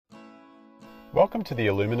Welcome to the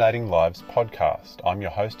Illuminating Lives podcast. I'm your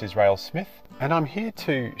host, Israel Smith, and I'm here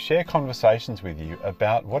to share conversations with you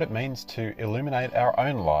about what it means to illuminate our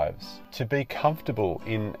own lives, to be comfortable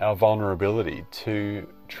in our vulnerability, to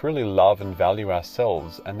truly love and value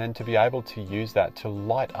ourselves, and then to be able to use that to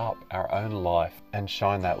light up our own life and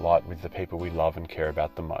shine that light with the people we love and care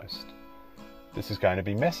about the most. This is going to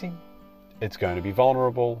be messy, it's going to be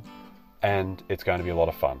vulnerable, and it's going to be a lot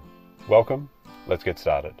of fun. Welcome, let's get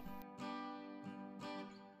started.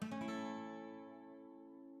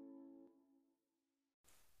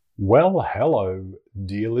 Well, hello,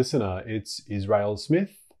 dear listener. It's Israel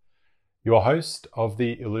Smith, your host of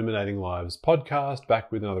the Illuminating Lives podcast,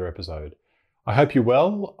 back with another episode. I hope you're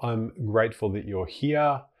well. I'm grateful that you're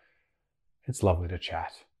here. It's lovely to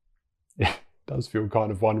chat. It does feel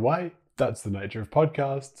kind of one way. That's the nature of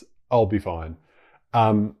podcasts. I'll be fine.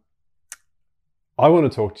 I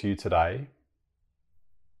want to talk to you today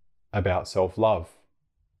about self-love.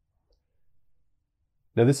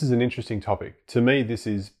 Now, this is an interesting topic. To me, this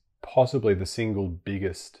is possibly the single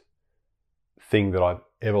biggest thing that I've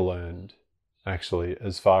ever learned, actually,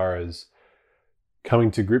 as far as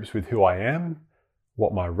coming to grips with who I am,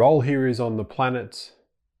 what my role here is on the planet,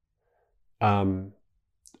 how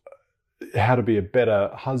to be a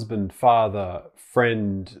better husband, father,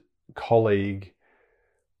 friend, colleague,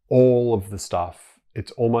 all of the stuff.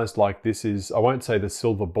 It's almost like this is, I won't say the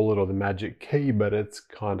silver bullet or the magic key, but it's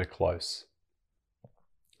kind of close.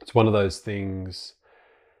 It's one of those things.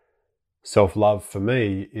 Self-love for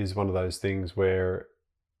me is one of those things where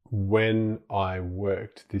when I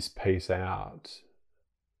worked this piece out,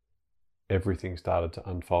 everything started to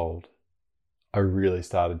unfold. I really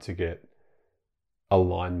started to get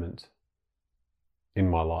alignment in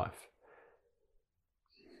my life.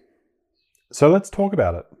 So let's talk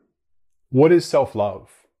about it. What is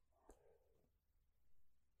self-love?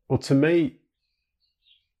 Well, to me,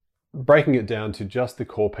 breaking it down to just the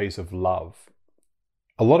core piece of love,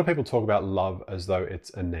 a lot of people talk about love as though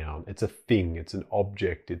it's a noun, it's a thing, it's an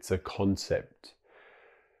object, it's a concept.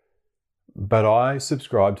 But I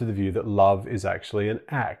subscribe to the view that love is actually an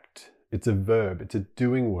act. It's a verb, it's a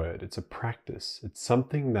doing word, it's a practice. It's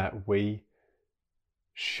something that we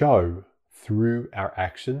show through our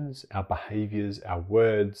actions, our behaviors, our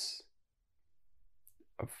words,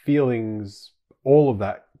 our feelings, all of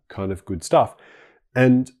that kind of good stuff.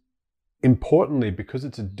 And importantly, because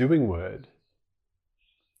it's a doing word,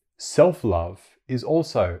 self-love is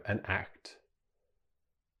also an act.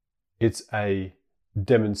 It's a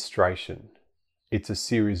demonstration. It's a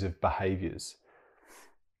series of behaviors.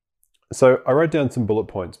 So I wrote down some bullet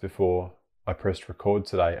points before I pressed record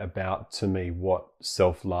today about, to me, what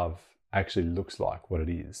self-love actually looks like, what it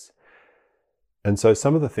is. And so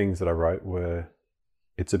some of the things that I wrote were,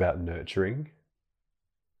 it's about nurturing,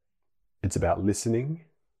 it's about listening,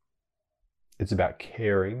 it's about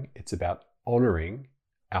caring, it's about honoring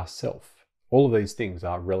ourself. All of these things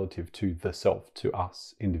are relative to the self, to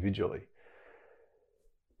us individually.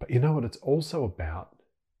 But you know what? It's also about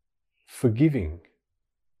forgiving,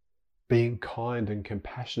 being kind and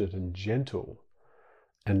compassionate and gentle,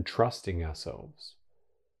 and trusting ourselves.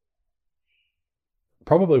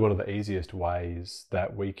 Probably one of the easiest ways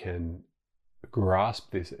that we can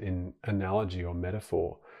grasp this in analogy or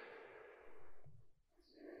metaphor,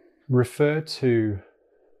 refer to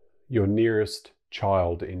your nearest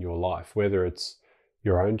child in your life, whether it's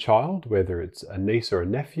your own child, whether it's a niece or a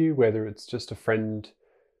nephew, whether it's just a friend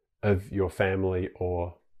of your family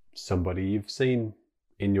or somebody you've seen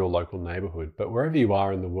in your local neighborhood. But wherever you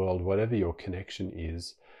are in the world, whatever your connection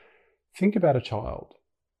is, think about a child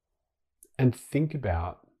and think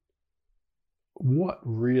about what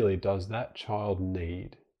really does that child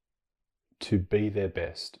need to be their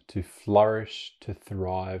best, to flourish, to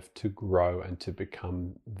thrive, to grow, and to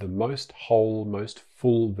become the most whole, most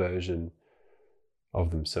full version of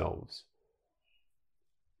themselves.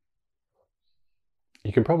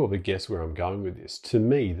 You can probably guess where I'm going with this. To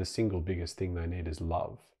me, the single biggest thing they need is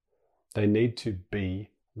love. They need to be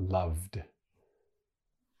loved.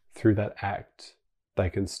 Through that act, they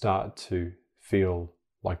can start to feel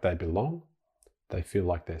like they belong. They feel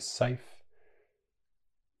like they're safe.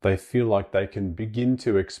 They feel like they can begin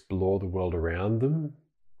to explore the world around them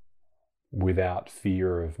without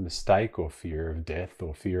fear of mistake or fear of death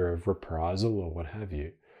or fear of reprisal or what have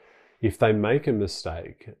you. If they make a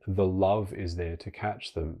mistake, the love is there to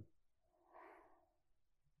catch them.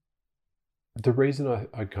 The reason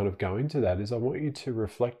I kind of go into that is I want you to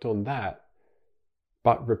reflect on that,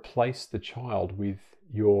 but replace the child with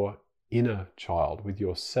your inner child, with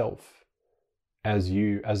yourself, as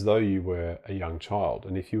though you were a young child.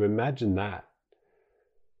 And if you imagine that,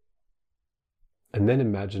 And then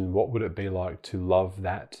imagine, what would it be like to love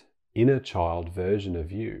that inner child version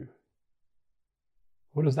of you?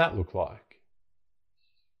 What does that look like?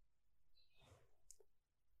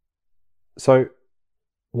 So,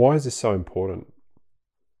 why is this so important?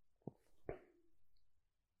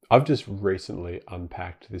 I've just recently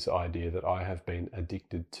unpacked this idea that I have been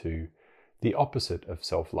addicted to the opposite of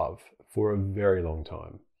self-love for a very long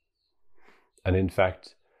time. And in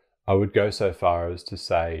fact, I would go so far as to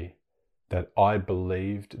say that I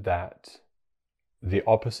believed that the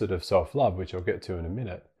opposite of self-love, which I'll get to in a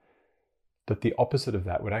minute, that the opposite of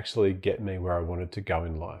that would actually get me where I wanted to go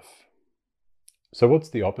in life. So what's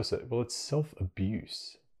the opposite? Well, it's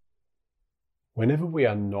self-abuse. Whenever we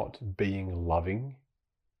are not being loving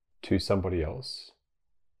to somebody else,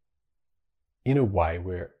 in a way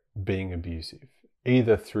we're being abusive,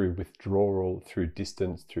 either through withdrawal, through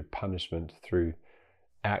distance, through punishment, through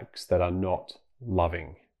acts that are not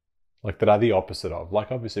loving, like that are the opposite of.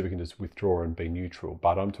 Like obviously we can just withdraw and be neutral,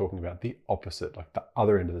 but I'm talking about the opposite, like the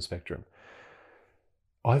other end of the spectrum.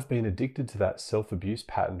 I've been addicted to that self-abuse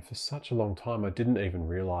pattern for such a long time. I didn't even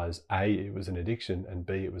realize A, it was an addiction, and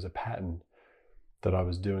B, it was a pattern that I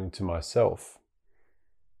was doing to myself.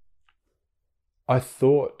 I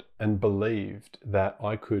thought and believed that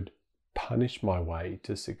I could punish my way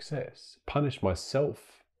to success, punish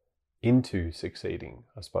myself into succeeding,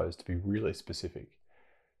 I suppose, to be really specific.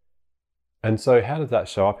 And so how did that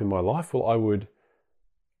show up in my life? Well,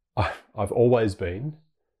 I've always been,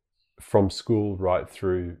 from school right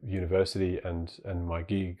through university and my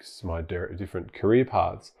gigs, my different career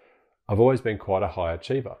paths, I've always been quite a high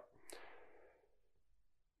achiever.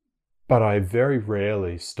 But I very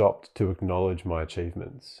rarely stopped to acknowledge my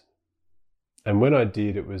achievements. And when I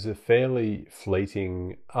did, it was a fairly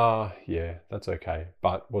fleeting, yeah, that's okay,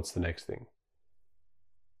 but what's the next thing?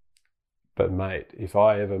 But mate, if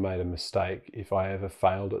I ever made a mistake, if I ever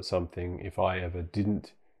failed at something, if I ever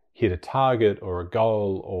didn't hit a target or a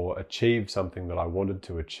goal or achieve something that I wanted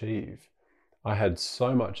to achieve, I had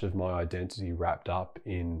so much of my identity wrapped up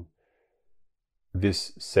in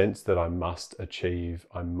this sense that I must achieve,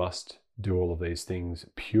 I must do all of these things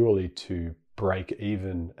purely to break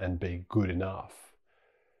even and be good enough,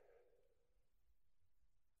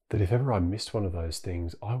 that if ever I missed one of those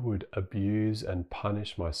things, I would abuse and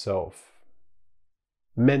punish myself.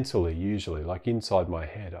 Mentally, usually, like inside my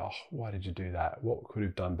head, oh, why did you do that? What could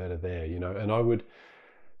have done better there? You know, and I would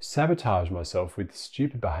sabotage myself with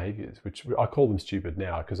stupid behaviors, which I call them stupid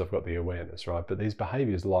now because I've got the awareness, right? But these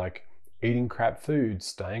behaviors like eating crap food,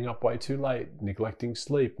 staying up way too late, neglecting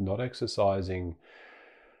sleep, not exercising,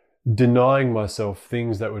 denying myself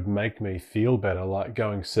things that would make me feel better, like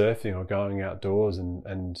going surfing or going outdoors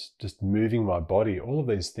and just moving my body, all of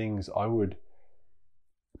these things, I would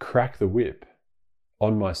crack the whip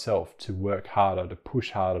on myself to work harder, to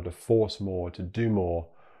push harder, to force more, to do more,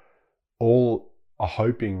 all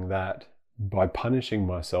hoping that by punishing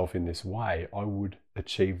myself in this way, I would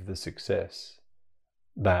achieve the success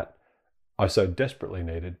that I so desperately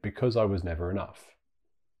needed because I was never enough.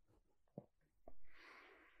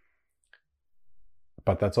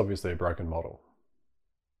 But that's obviously a broken model.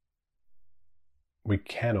 We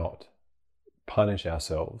cannot punish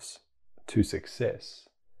ourselves to success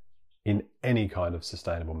in any kind of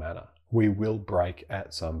sustainable manner. We will break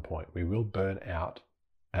at some point. We will burn out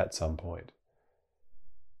at some point.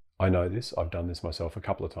 I know this. I've done this myself a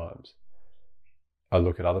couple of times. I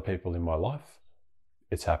look at other people in my life.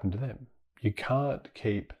 It's happened to them. You can't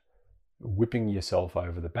keep whipping yourself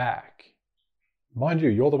over the back. Mind you,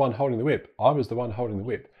 you're the one holding the whip. I was the one holding the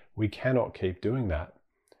whip. We cannot keep doing that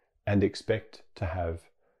and expect to have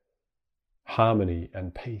harmony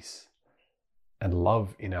and peace and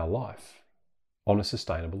love in our life on a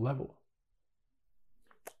sustainable level.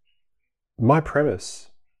 My premise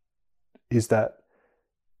is that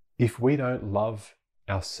if we don't love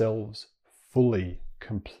ourselves fully,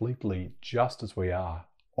 completely, just as we are,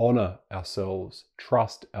 honor ourselves,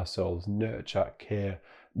 trust ourselves, nurture, care,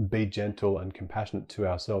 be gentle and compassionate to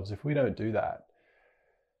ourselves, if we don't do that,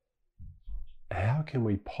 how can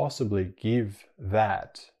we possibly give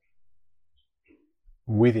that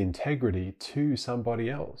with integrity to somebody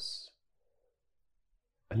else?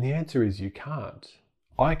 And the answer is you can't.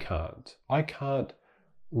 I can't. I can't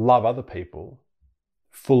love other people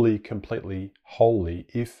fully, completely, wholly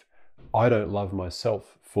if I don't love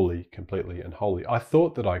myself fully, completely, and wholly. I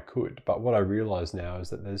thought that I could, but what I realize now is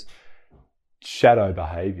that there's shadow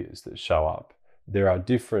behaviors that show up. There are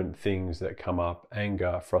different things that come up: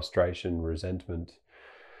 anger, frustration, resentment,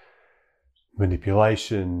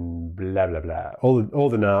 manipulation, blah, blah, blah. All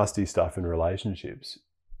the nasty stuff in relationships.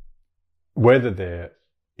 Whether they're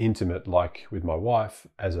intimate, like with my wife,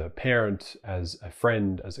 as a parent, as a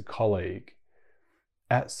friend, as a colleague,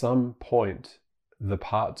 at some point, the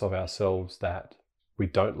parts of ourselves that we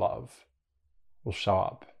don't love will show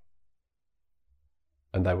up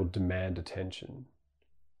and they will demand attention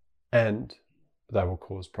and they will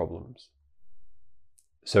cause problems.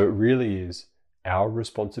 So it really is our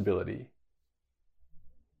responsibility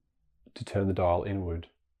to turn the dial inward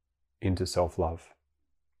into self-love.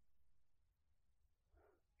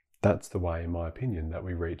 That's the way, in my opinion, that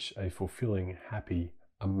we reach a fulfilling, happy,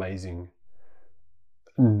 amazing,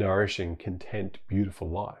 nourishing, content, beautiful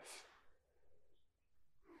life.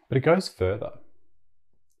 But it goes further.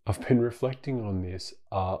 I've been reflecting on this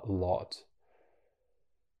a lot.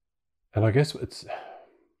 And I guess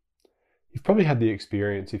you've probably had the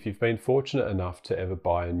experience, if you've been fortunate enough to ever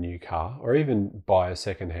buy a new car or even buy a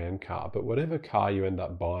second-hand car, but whatever car you end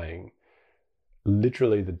up buying,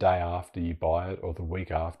 literally the day after you buy it or the week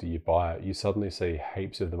after you buy it, you suddenly see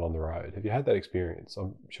heaps of them on the road. Have you had that experience?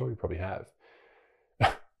 I'm sure you probably have.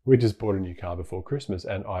 We just bought a new car before Christmas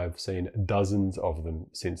and I've seen dozens of them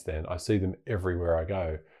since then. I see them everywhere I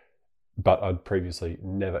go, but I'd previously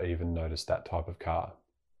never even noticed that type of car.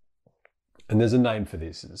 And there's a name for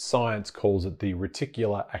this. Science calls it the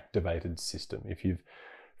reticular activated system. If you've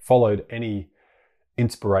followed any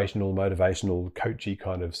inspirational, motivational, coachy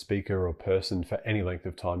kind of speaker or person for any length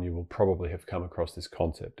of time, you will probably have come across this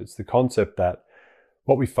concept. It's the concept that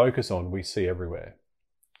what we focus on, we see everywhere.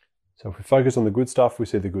 So if we focus on the good stuff, we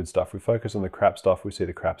see the good stuff. We focus on the crap stuff, we see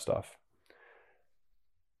the crap stuff.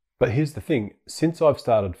 But here's the thing, since I've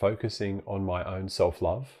started focusing on my own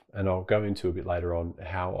self-love, and I'll go into a bit later on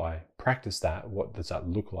how I practice that, what does that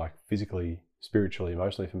look like physically, spiritually,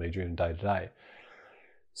 emotionally for me during day to day,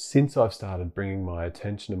 since I've started bringing my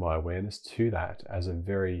attention and my awareness to that as a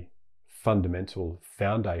very fundamental,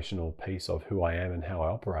 foundational piece of who I am and how I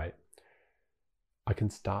operate, I can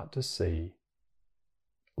start to see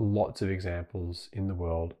lots of examples in the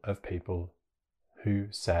world of people who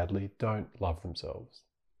sadly don't love themselves.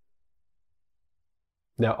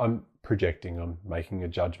 Now, I'm projecting, I'm making a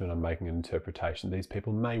judgment, I'm making an interpretation. These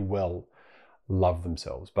people may well love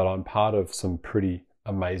themselves, but I'm part of some pretty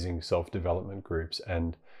amazing self-development groups,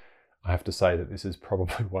 and I have to say that this is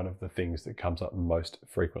probably one of the things that comes up most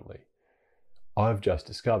frequently. I've just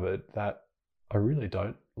discovered that I really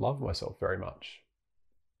don't love myself very much.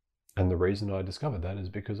 And the reason I discovered that is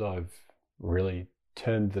because I've really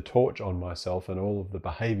turned the torch on myself and all of the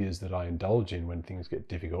behaviors that I indulge in when things get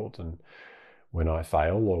difficult and when I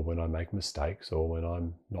fail or when I make mistakes or when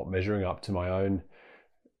I'm not measuring up to my own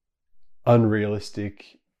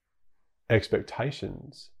unrealistic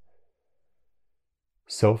expectations.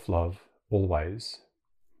 Self-love always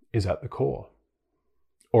is at the core,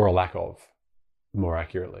 or a lack of, more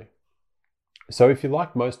accurately. So if you're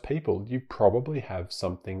like most people, you probably have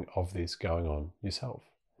something of this going on yourself.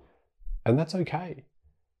 And that's okay.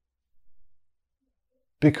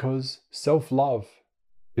 Because self-love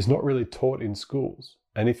is not really taught in schools.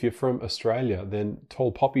 And if you're from Australia, then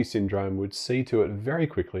tall poppy syndrome would see to it very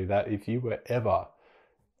quickly that if you were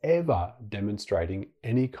ever demonstrating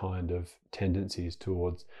any kind of tendencies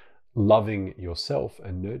towards loving yourself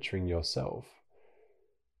and nurturing yourself,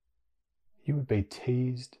 you would be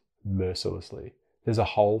teased mercilessly. There's a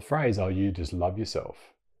whole phrase, oh, you just love yourself,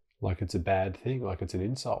 like it's a bad thing, like it's an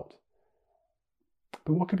insult.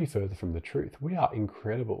 But what could be further from the truth? We are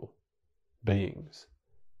incredible beings.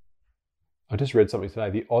 I just read something today.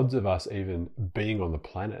 The odds of us even being on the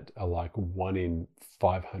planet are like 1 in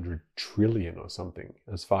 500 trillion or something,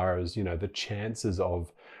 as far as, you know, the chances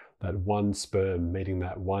of that one sperm meeting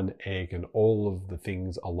that one egg and all of the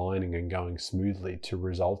things aligning and going smoothly to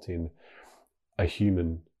result in a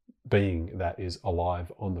human being that is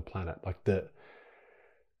alive on the planet. Like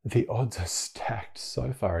the odds are stacked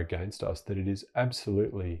so far against us that it is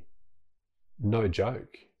absolutely no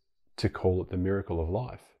joke to call it the miracle of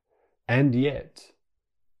life. And yet,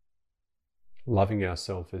 loving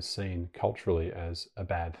ourselves is seen culturally as a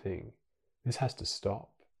bad thing. This has to stop.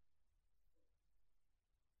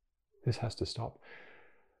 This has to stop.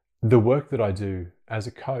 The work that I do as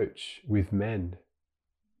a coach with men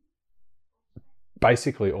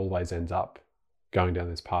basically always ends up going down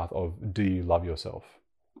this path of, do you love yourself?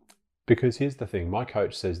 Because here's the thing, my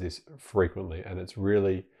coach says this frequently, and it's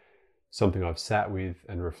really something I've sat with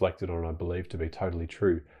and reflected on, and I believe to be totally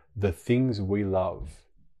true. The things we love,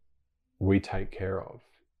 we take care of.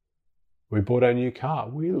 We bought our new car.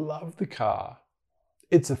 We love the car.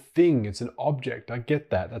 It's a thing, it's an object. I get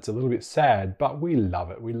that. That's a little bit sad, but we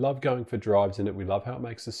love it. We love going for drives in it. We love how it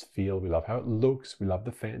makes us feel. We love how it looks. We love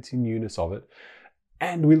the fancy newness of it.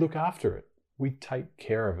 And we look after it. We take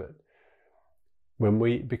care of it. When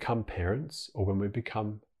we become parents or when we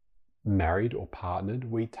become married or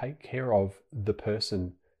partnered, we take care of the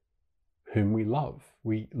person whom we love.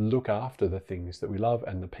 We look after the things that we love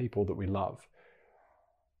and the people that we love.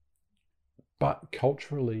 But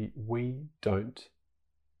culturally, we don't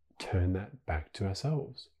turn that back to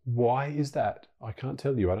ourselves. Why is that? I can't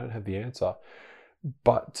tell you. I don't have the answer.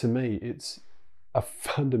 But to me, it's a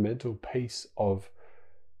fundamental piece of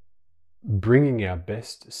bringing our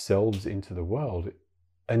best selves into the world,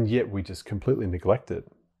 and yet we just completely neglect it.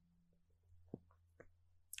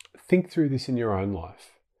 Think through this in your own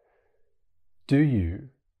life. Do you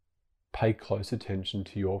pay close attention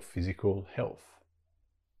to your physical health?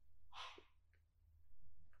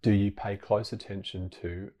 Do you pay close attention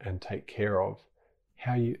to and take care of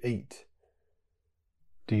how you eat?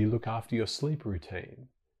 Do you look after your sleep routine?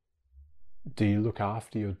 Do you look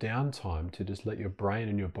after your downtime to just let your brain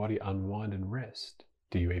and your body unwind and rest?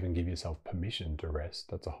 Do you even give yourself permission to rest?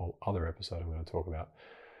 That's a whole other episode I'm going to talk about.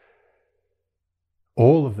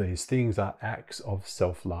 All of these things are acts of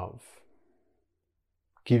self-love,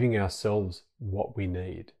 giving ourselves what we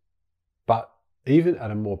need. But even at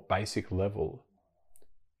a more basic level,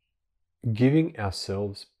 giving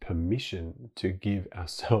ourselves permission to give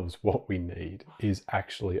ourselves what we need is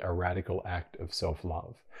actually a radical act of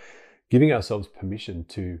self-love. Giving ourselves permission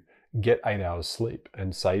to get 8 hours sleep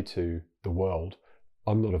and say to the world,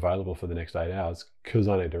 I'm not available for the next 8 hours because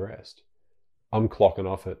I need to rest. I'm clocking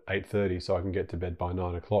off at 8:30 so I can get to bed by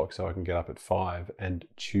 9 o'clock so I can get up at 5 and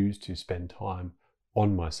choose to spend time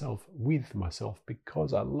on myself, with myself,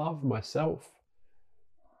 because I love myself.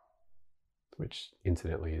 Which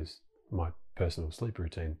incidentally is my personal sleep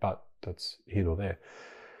routine, but that's here nor there.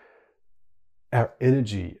 Our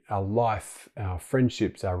energy, our life, our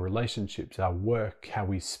friendships, our relationships, our work, how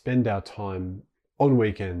we spend our time on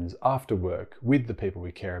weekends, after work, with the people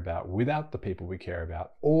we care about, without the people we care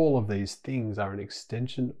about, all of these things are an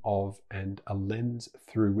extension of and a lens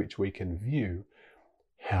through which we can view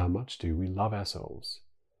how much do we love ourselves.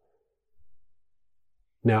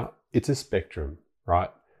 Now, it's a spectrum,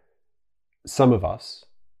 right? Some of us,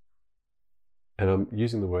 and I'm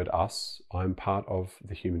using the word us, I'm part of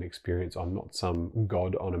the human experience. I'm not some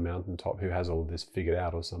god on a mountaintop who has all of this figured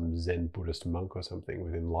out, or some Zen Buddhist monk or something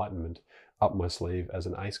with enlightenment up my sleeve as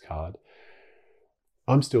an ace card.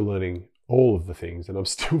 I'm still learning all of the things and I'm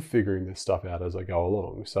still figuring this stuff out as I go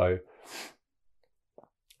along.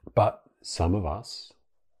 But some of us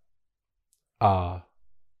are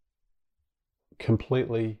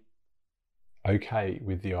completely okay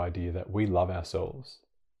with the idea that we love ourselves.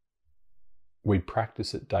 We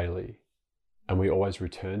practice it daily and we always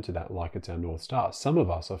return to that like it's our North Star. Some of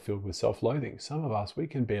us are filled with self-loathing. Some of us, we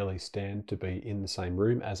can barely stand to be in the same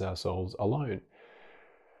room as ourselves alone.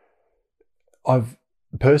 I've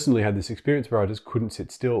personally had this experience where I just couldn't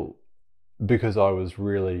sit still because I was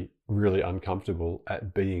really, really uncomfortable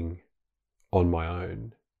at being on my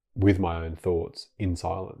own, with my own thoughts, in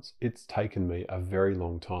silence. It's taken me a very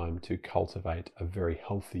long time to cultivate a very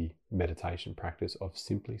healthy meditation practice of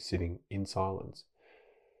simply sitting in silence.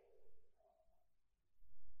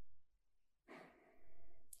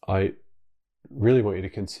 I really want you to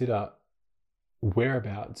consider,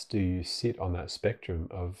 whereabouts do you sit on that spectrum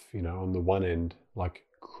of, on the one end, like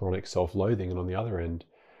chronic self-loathing, and on the other end,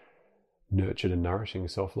 nurtured and nourishing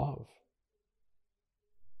self-love.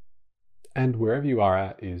 And wherever you are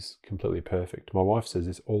at is completely perfect. My wife says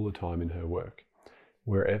this all the time in her work.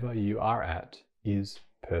 Wherever you are at is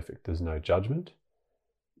perfect. There's no judgment.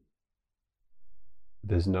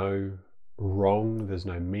 There's no wrong. There's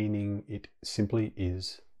no meaning. It simply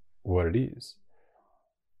is what it is.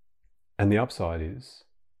 And the upside is,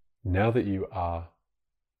 now that you are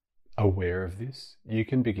aware of this, you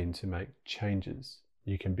can begin to make changes.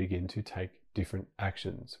 You can begin to take different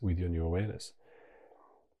actions with your new awareness.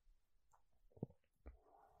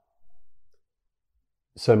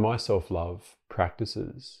 So my self-love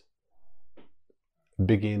practices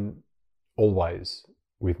begin always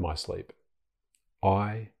with my sleep.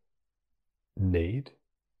 I need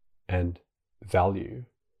and value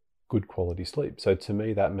good quality sleep. So to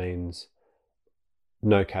me, that means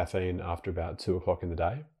no caffeine after about 2 o'clock in the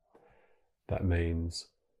day. That means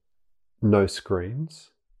no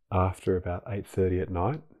screens after about 8:30 at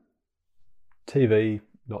night. TV,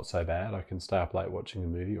 not so bad. I can stay up late watching a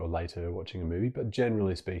movie, or later watching a movie, but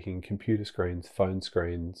generally speaking, computer screens, phone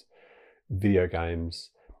screens, video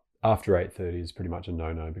games, after 8:30 is pretty much a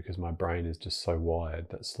no-no, because my brain is just so wired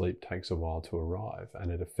that sleep takes a while to arrive and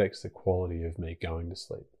it affects the quality of me going to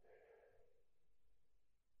sleep.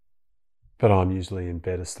 But I'm usually in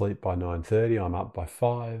bed asleep by 9:30, I'm up by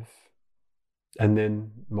 5. And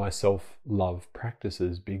then my self-love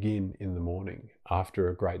practices begin in the morning after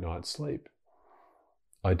a great night's sleep.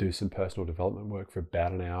 I do some personal development work for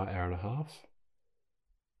about an hour, hour and a half.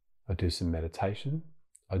 I do some meditation.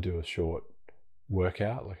 I do a short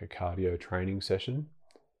workout, like a cardio training session.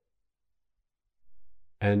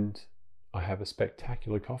 And I have a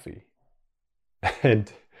spectacular coffee.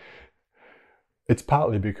 And it's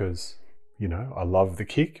partly because, I love the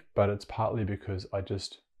kick, but it's partly because I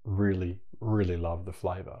just really, really love the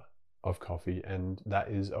flavor of coffee. And that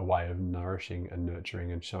is a way of nourishing and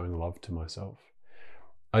nurturing and showing love to myself.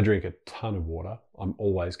 I drink a ton of water. I'm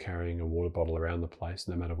always carrying a water bottle around the place,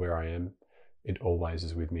 no matter where I am. It always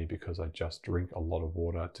is with me because I just drink a lot of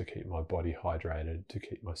water to keep my body hydrated, to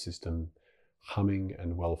keep my system humming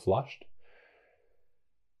and well flushed.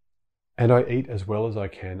 And I eat as well as I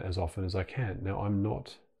can, as often as I can. Now, I'm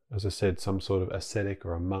not, as I said, some sort of ascetic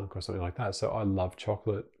or a monk or something like that. So I love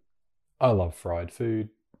chocolate. I love fried food.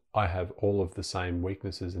 I have all of the same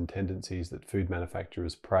weaknesses and tendencies that food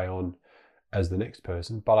manufacturers prey on as the next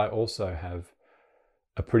person, but I also have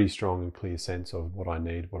a pretty strong and clear sense of what I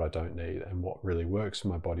need, what I don't need, and what really works for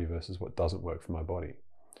my body versus what doesn't work for my body.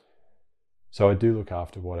 So I do look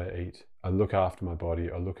after what I eat. I look after my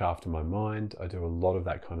body. I look after my mind. I do a lot of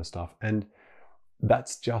that kind of stuff. And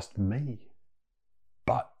that's just me.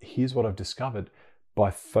 But here's what I've discovered.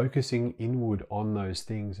 By focusing inward on those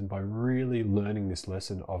things and by really learning this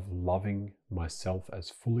lesson of loving myself as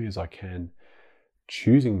fully as I can,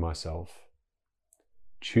 choosing myself,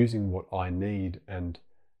 choosing what I need, and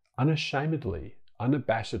unashamedly,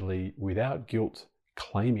 unabashedly, without guilt,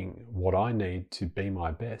 claiming what I need to be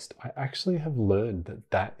my best, I actually have learned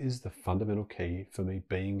that that is the fundamental key for me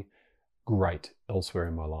being great elsewhere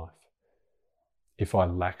in my life. If I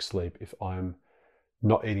lack sleep, if I'm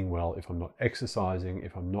not eating well, if I'm not exercising,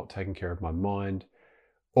 if I'm not taking care of my mind,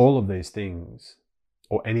 all of these things,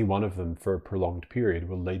 or any one of them for a prolonged period,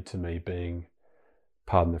 will lead to me being,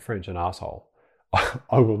 pardon the French, an asshole.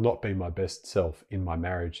 I will not be my best self in my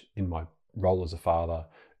marriage, in my role as a father,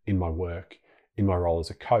 in my work, in my role as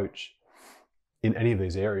a coach, in any of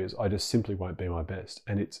these areas. I just simply won't be my best.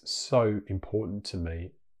 And it's so important to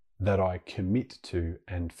me that I commit to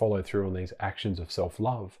and follow through on these actions of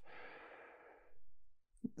self-love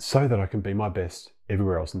so that I can be my best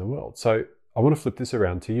everywhere else in the world. So I want to flip this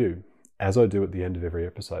around to you, as I do at the end of every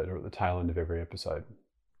episode, or at the tail end of every episode.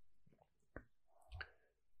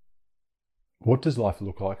 What does life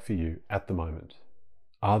look like for you at the moment?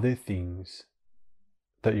 Are there things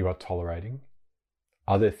that you are tolerating?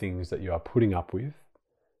 Are there things that you are putting up with?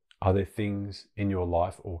 Are there things in your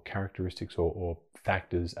life or characteristics or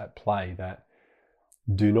factors at play that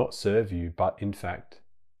do not serve you, but in fact,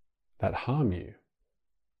 that harm you?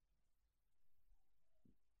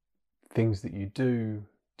 Things that you do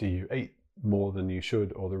you eat more than you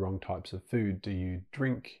should, or the wrong types of food? Do you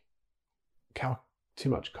drink too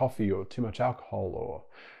much coffee or too much alcohol or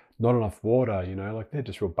not enough water? Like, they're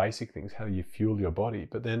just real basic things. How do you fuel your body?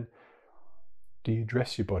 But then, do you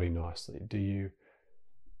dress your body nicely? Do you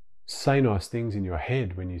say nice things in your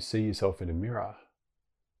head when you see yourself in a mirror?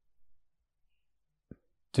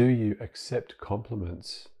 Do you accept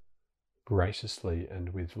compliments graciously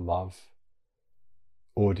and with love,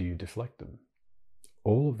 or do you deflect them?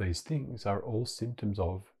 All of these things are all symptoms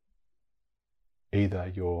of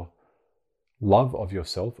either your love of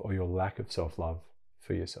yourself or your lack of self-love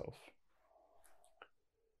for yourself.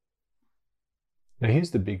 Now, here's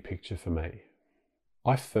the big picture for me.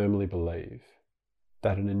 I firmly believe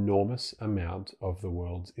that an enormous amount of the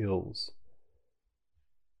world's ills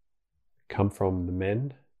come from the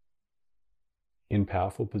men in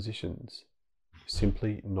powerful positions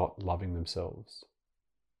simply not loving themselves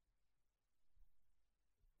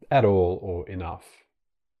at all or enough,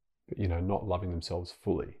 but not loving themselves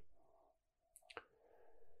fully.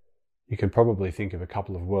 You can probably think of a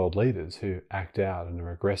couple of world leaders who act out and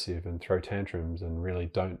are aggressive and throw tantrums and really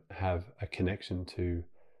don't have a connection to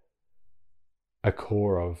a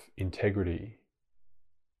core of integrity.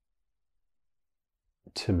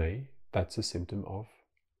 To me, that's a symptom of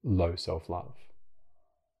low self-love.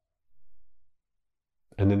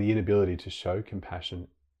 And then the inability to show compassion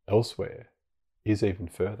elsewhere is even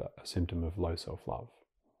further a symptom of low self-love.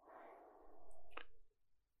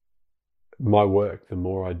 My work, the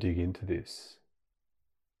more I dig into this,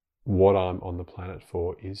 what I'm on the planet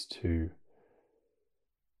for is to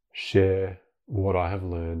share what I have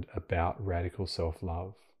learned about radical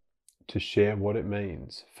self-love, to share what it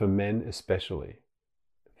means for men especially,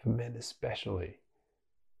 to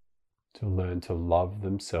learn to love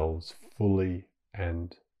themselves fully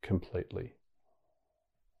and completely.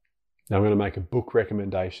 Now I'm going to make a book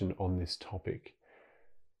recommendation on this topic.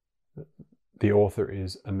 The author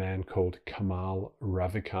is a man called Kamal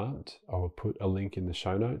Ravikant. I will put a link in the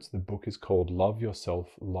show notes. The book is called Love Yourself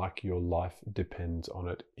Like Your Life Depends on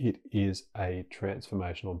It. It is a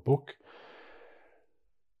transformational book.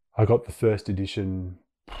 I got the first edition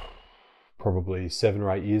probably 7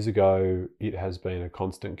 or 8 years ago. It has been a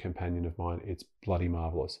constant companion of mine. It's bloody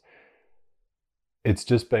marvelous. It's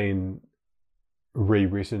just been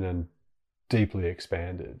rewritten and deeply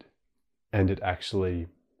expanded. And it's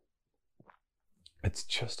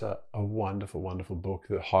just a wonderful, wonderful book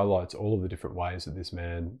that highlights all of the different ways that this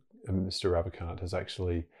man, Mr. Ravikant, has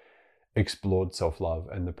actually explored self-love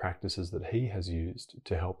and the practices that he has used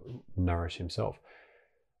to help nourish himself.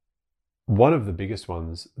 One of the biggest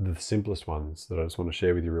ones, the simplest ones that I just want to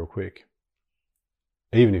share with you real quick,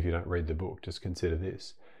 even if you don't read the book, just consider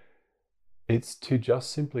this. It's to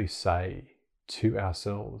just simply say to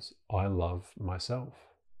ourselves, I love myself.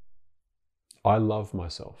 I love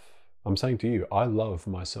myself. I'm saying to you, I love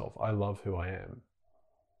myself. I love who I am.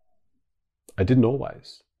 I didn't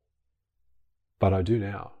always, but I do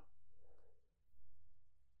now.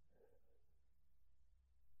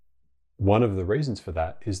 One of the reasons for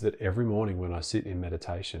that is that every morning when I sit in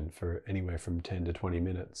meditation for anywhere from 10 to 20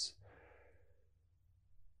 minutes,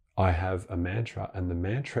 I have a mantra, and the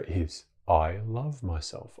mantra is, I love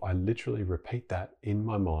myself. I literally repeat that in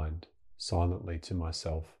my mind silently to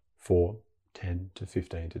myself for 10 to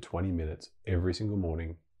 15 to 20 minutes every single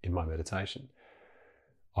morning in my meditation.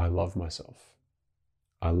 I love myself.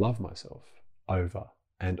 I love myself over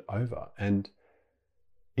and over. And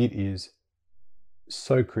it is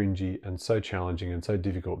so cringy and so challenging and so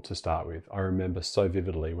difficult to start with. I remember so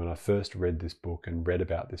vividly when I first read this book and read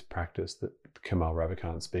about this practice that Kamal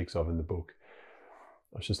Ravikant speaks of in the book.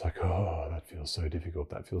 I was just like, oh, that feels so difficult.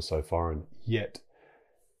 That feels so foreign. Yet,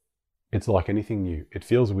 it's like anything new. It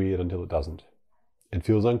feels weird until it doesn't. It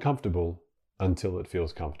feels uncomfortable until it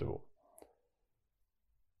feels comfortable.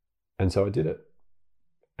 And so I did it.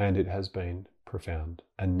 And it has been profound.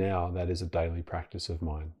 And now that is a daily practice of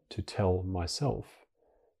mine, to tell myself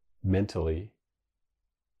mentally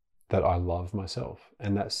that I love myself.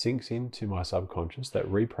 And that sinks into my subconscious,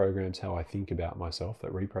 that reprograms how I think about myself,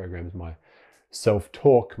 that reprograms my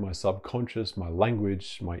self-talk, my subconscious, my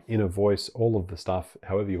language, my inner voice, all of the stuff,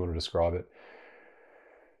 however you want to describe it.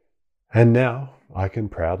 And now I can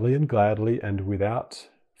proudly and gladly and without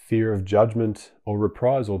fear of judgment or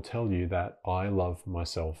reprisal tell you that I love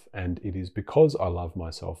myself. And it is because I love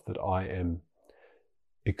myself that I am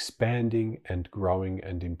expanding and growing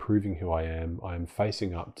and improving who I am. I am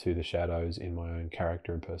facing up to the shadows in my own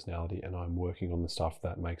character and personality, and I'm working on the stuff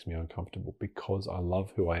that makes me uncomfortable because I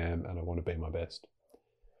love who I am and I want to be my best.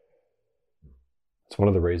 It's one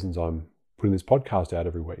of the reasons I'm putting this podcast out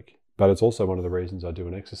every week, but it's also one of the reasons I do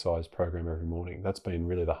an exercise program every morning. That's been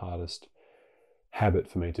really the hardest habit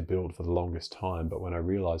for me to build for the longest time. But when I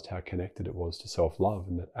realized how connected it was to self-love,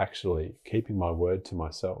 and that actually keeping my word to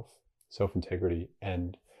myself, self-integrity,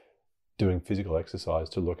 and doing physical exercise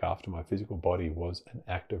to look after my physical body was an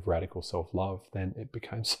act of radical self-love, then it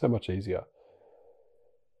became so much easier.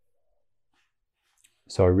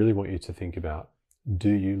 So I really want you to think about, do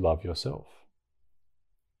you love yourself?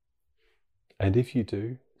 And if you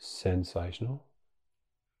do, sensational.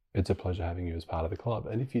 It's a pleasure having you as part of the club.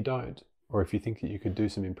 And if you don't, or if you think that you could do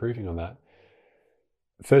some improving on that,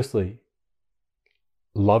 firstly,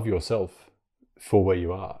 love yourself for where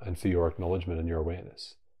you are and for your acknowledgement and your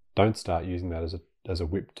awareness. Don't start using that as a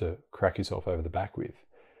whip to crack yourself over the back with.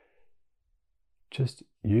 Just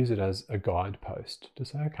use it as a guidepost to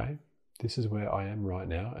say, okay, this is where I am right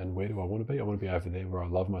now, and where do I want to be? I want to be over there where I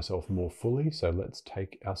love myself more fully, so let's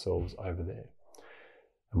take ourselves over there.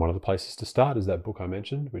 And one of the places to start is that book I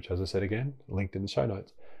mentioned, which, as I said again, linked in the show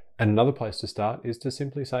notes. And another place to start is to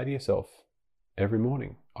simply say to yourself every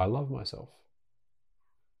morning, I love myself.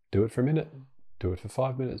 Do it for a minute, do it for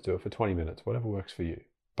 5 minutes, do it for 20 minutes, whatever works for you.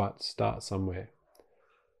 But start somewhere.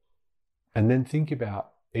 And then think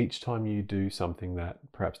about each time you do something that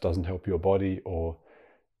perhaps doesn't help your body, or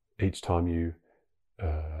each time you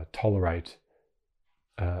tolerate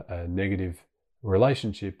a negative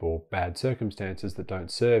relationship or bad circumstances that don't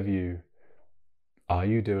serve you, are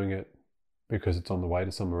you doing it because it's on the way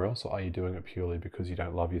to somewhere else, or are you doing it purely because you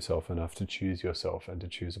don't love yourself enough to choose yourself and to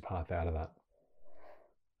choose a path out of that?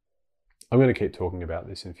 I'm going to keep talking about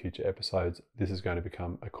this in future episodes. This is going to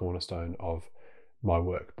become a cornerstone of my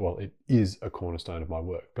work. Well, it is a cornerstone of my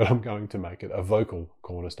work, but I'm going to make it a vocal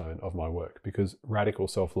cornerstone of my work, because radical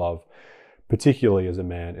self-love, particularly as a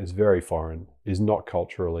man, is very foreign, is not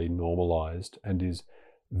culturally normalized, and is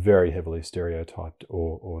very heavily stereotyped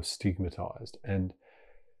or stigmatized. And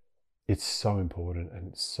it's so important and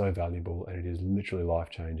it's so valuable and it is literally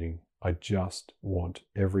life-changing. I just want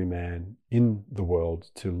every man in the world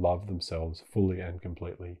to love themselves fully and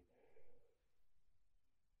completely.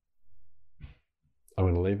 I'm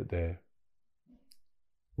going to leave it there.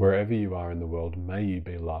 Wherever you are in the world, may you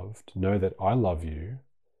be loved. Know that I love you,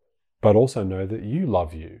 but also know that you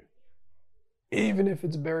love you. Even if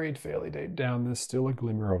it's buried fairly deep down, there's still a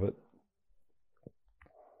glimmer of it.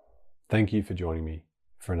 Thank you for joining me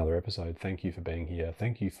for another episode. Thank you for being here.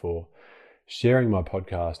 Thank you for sharing my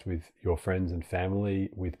podcast with your friends and family,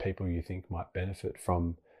 with people you think might benefit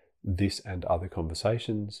from this and other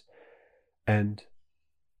conversations. And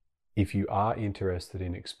if you are interested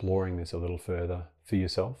in exploring this a little further for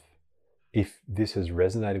yourself, if this has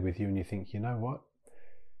resonated with you and you think, you know what,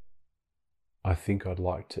 I think I'd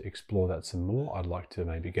like to explore that some more. I'd like to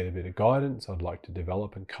maybe get a bit of guidance. I'd like to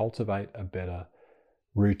develop and cultivate a better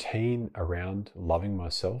routine around loving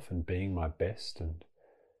myself and being my best and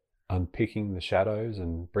unpicking the shadows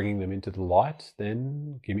and bringing them into the light,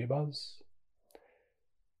 then give me a buzz.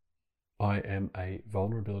 I am a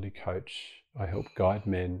vulnerability coach. I help guide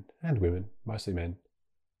men and women, mostly men,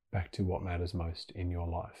 back to what matters most in your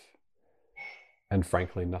life. And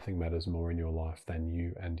frankly, nothing matters more in your life than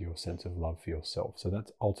you and your sense of love for yourself. So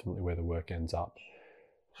that's ultimately where the work ends up.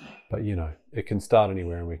 But you know, it can start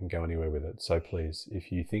anywhere and we can go anywhere with it. So please,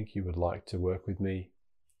 if you think you would like to work with me,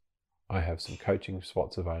 I have some coaching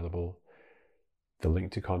spots available. The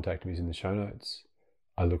link to contact me is in the show notes.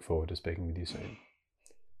 I look forward to speaking with you soon.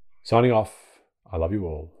 Signing off. I love you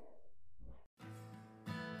all.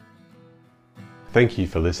 Thank you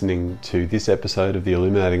for listening to this episode of the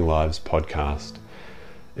Illuminating Lives podcast.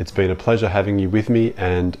 It's been a pleasure having you with me,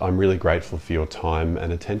 and I'm really grateful for your time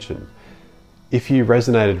and attention. If you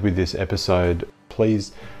resonated with this episode,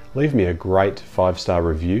 please leave me a great 5-star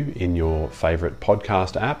review in your favorite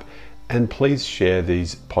podcast app, and please share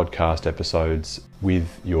these podcast episodes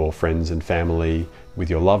with your friends and family, with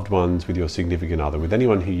your loved ones, with your significant other, with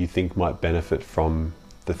anyone who you think might benefit from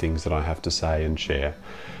the things that I have to say and share.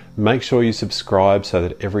 Make sure you subscribe so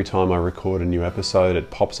that every time I record a new episode,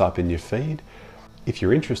 it pops up in your feed. If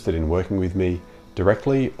you're interested in working with me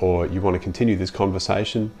directly or you want to continue this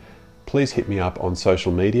conversation, please hit me up on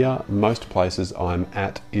social media. Most places I'm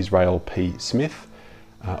at Israel P. Smith,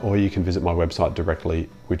 or you can visit my website directly,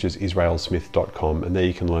 which is israelsmith.com, and there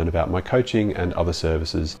you can learn about my coaching and other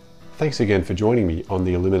services. Thanks again for joining me on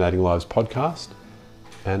the Illuminating Lives podcast,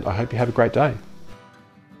 and I hope you have a great day.